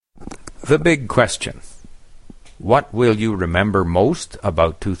The big question. What will you remember most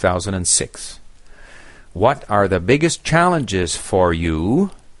about 2006? What are the biggest challenges for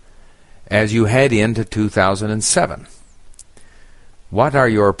you as you head into 2007? What are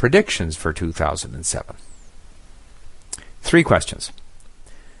your predictions for 2007? 3 questions.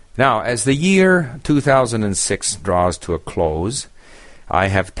 Now, as the year 2006 draws to a close, I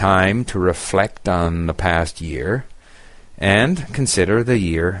have time to reflect on the past year and consider the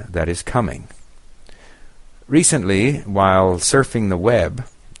year that is coming. Recently, while surfing the web,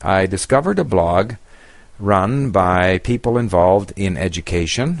 I discovered a blog run by people involved in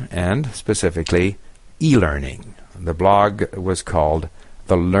education and specifically e-learning. The blog was called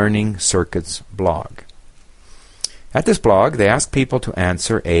the Learning Circuits blog. At this blog, they ask people to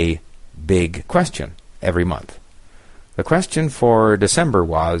answer a big question every month. The question for December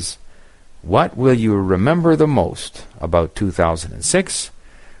was, what will you remember the most about 2006?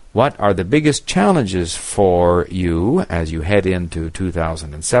 What are the biggest challenges for you as you head into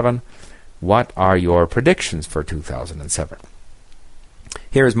 2007? What are your predictions for 2007?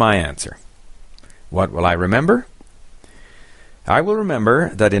 Here's my answer. What will I remember? I will remember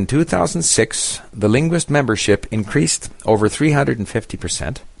that in 2006, the Linguist membership increased over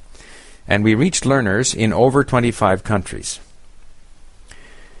 350%, and we reached learners in over 25 countries.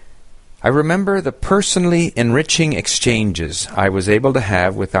 I remember the personally enriching exchanges I was able to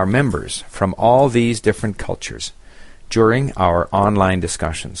have with our members from all these different cultures during our online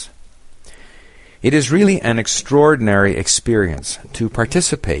discussions. It is really an extraordinary experience to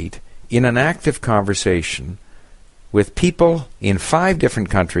participate in an active conversation with people in 5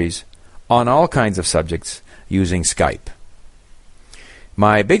 different countries on all kinds of subjects using Skype.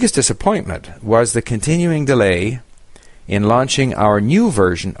 My biggest disappointment was the continuing delay in launching our new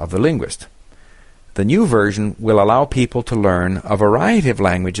version of the Linguist. The new version will allow people to learn a variety of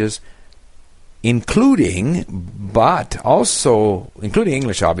languages, including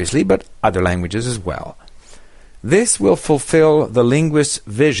English, obviously, but other languages as well. This will fulfill the Linguist's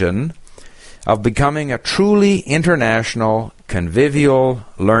vision of becoming a truly international, convivial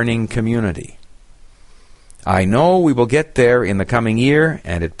learning community. I know we will get there in the coming year,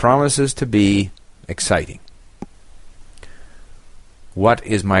 and it promises to be exciting. What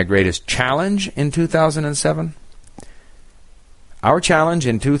is my greatest challenge in 2007? Our challenge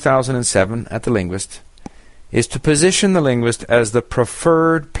in 2007 at the Linguist is to position the Linguist as the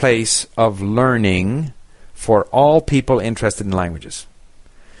preferred place of learning for all people interested in languages.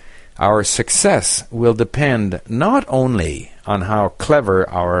 Our success will depend not only on how clever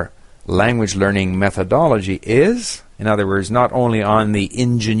our language learning methodology is, in other words, not only on the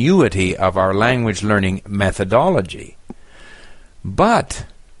ingenuity of our language learning methodology, but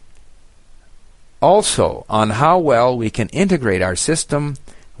also on how well we can integrate our system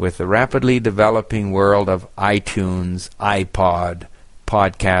with the rapidly developing world of iTunes, iPod,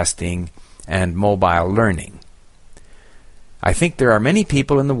 podcasting, and mobile learning. I think there are many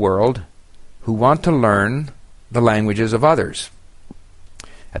people in the world who want to learn the languages of others.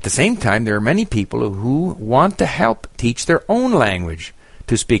 At the same time, there are many people who want to help teach their own language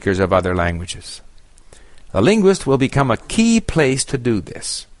to speakers of other languages. The Linguist will become a key place to do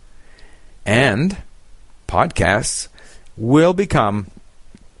this. And podcasts will become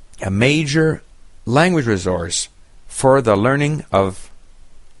a major language resource for the learning of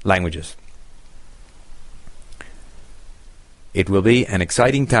languages. It will be an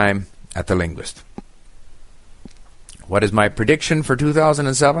exciting time at the Linguist. What is my prediction for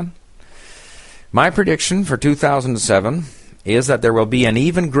 2007? My prediction for 2007 is that there will be an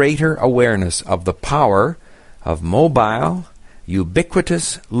even greater awareness of the power of mobile,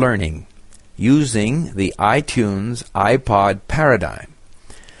 ubiquitous learning using the iTunes iPod paradigm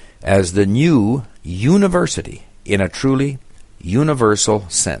as the new university in a truly universal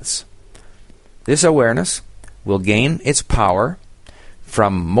sense. This awareness will gain its power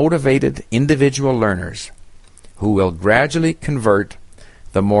from motivated individual learners who will gradually convert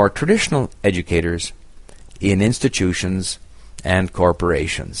the more traditional educators in institutions and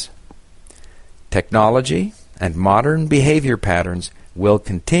corporations. Technology and modern behavior patterns will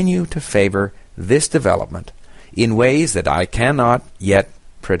continue to favor this development in ways that I cannot yet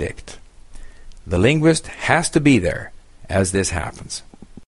predict. The Linguist has to be there as this happens.